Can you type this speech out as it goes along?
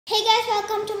Hey guys,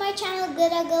 welcome to my channel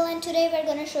Glitter Girl, and today we're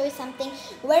going to show you something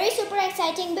very super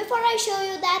exciting. Before I show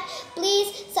you that,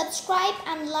 please subscribe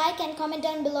and like and comment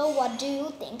down below what do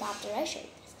you think after I show you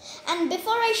this. And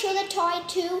before I show the toy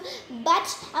too,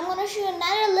 but I'm going to show you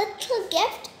another little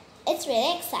gift. It's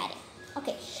really exciting.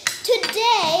 Okay,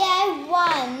 today I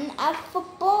won a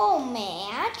football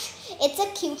match. It's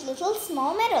a cute little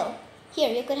small medal.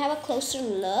 Here, you could have a closer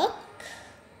look.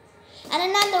 And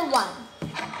another one.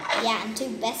 Yeah, and two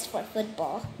best for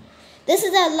football. This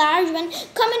is a large one.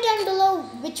 Comment down below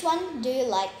which one do you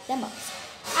like the most.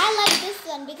 I like this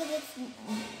one because it's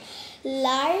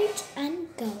large and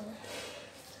gold.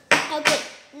 Okay,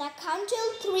 now count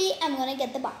till 3. I'm gonna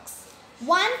get the box.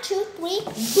 1, 2, 3,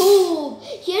 boom!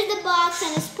 Here's the box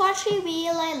and it's pottery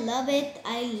wheel. I love it.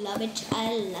 I love it.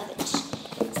 I love it.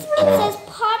 It says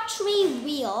pottery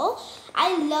wheel.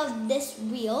 I love this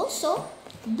wheel. So,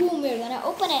 boom! We're gonna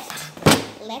open it.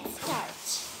 Let's start.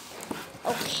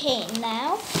 Okay,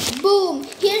 now boom!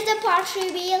 Here's the pottery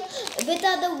wheel.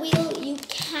 Without the wheel, you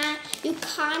can't do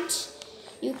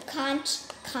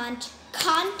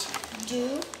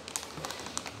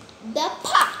the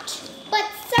pot. But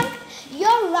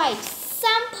you're right.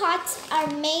 Some pots are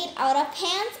made out of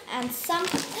hands, and some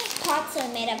pots are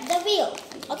made of the wheel.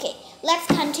 Okay, let's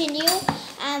continue.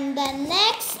 And the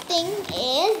next thing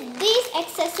is these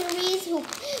accessories who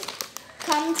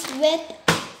comes with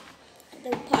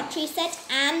the pottery set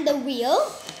and the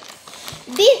wheel.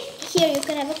 Here you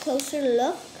can have a closer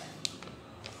look.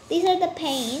 These are the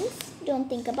panes, don't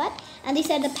think about, and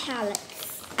these are the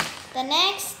pallets. The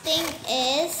next thing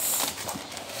is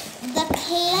the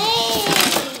clay.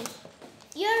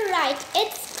 You're right,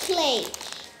 it's clay,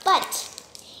 but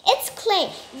it's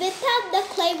clay. Without the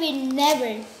clay, we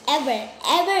never, ever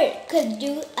could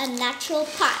do a natural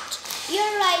pot.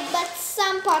 You're right, but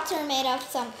some pots are made of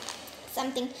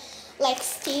something like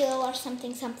steel or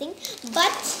something.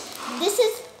 But this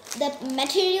is the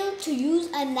material to use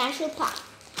a natural pot.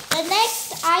 The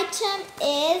next item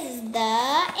is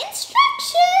the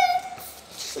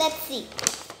instructions. Let's see.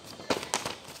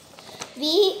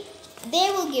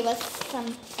 They will give us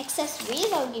some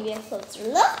accessories. I'll give you a closer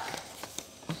look.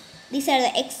 These are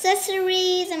the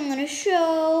accessories I'm going to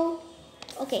show.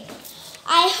 Okay.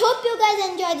 I hope you guys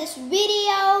enjoyed this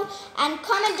video and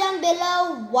comment down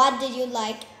below what did you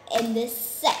like in this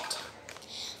set.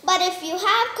 But if you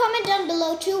have, comment down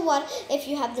below too if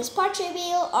you have this pottery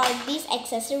wheel or these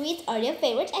accessories or your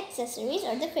favorite accessories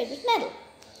or the favorite medal.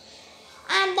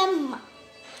 And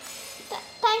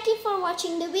thank you for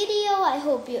watching the video. I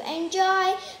hope you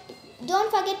enjoy.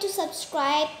 Don't forget to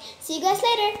subscribe. See you guys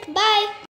later. Bye.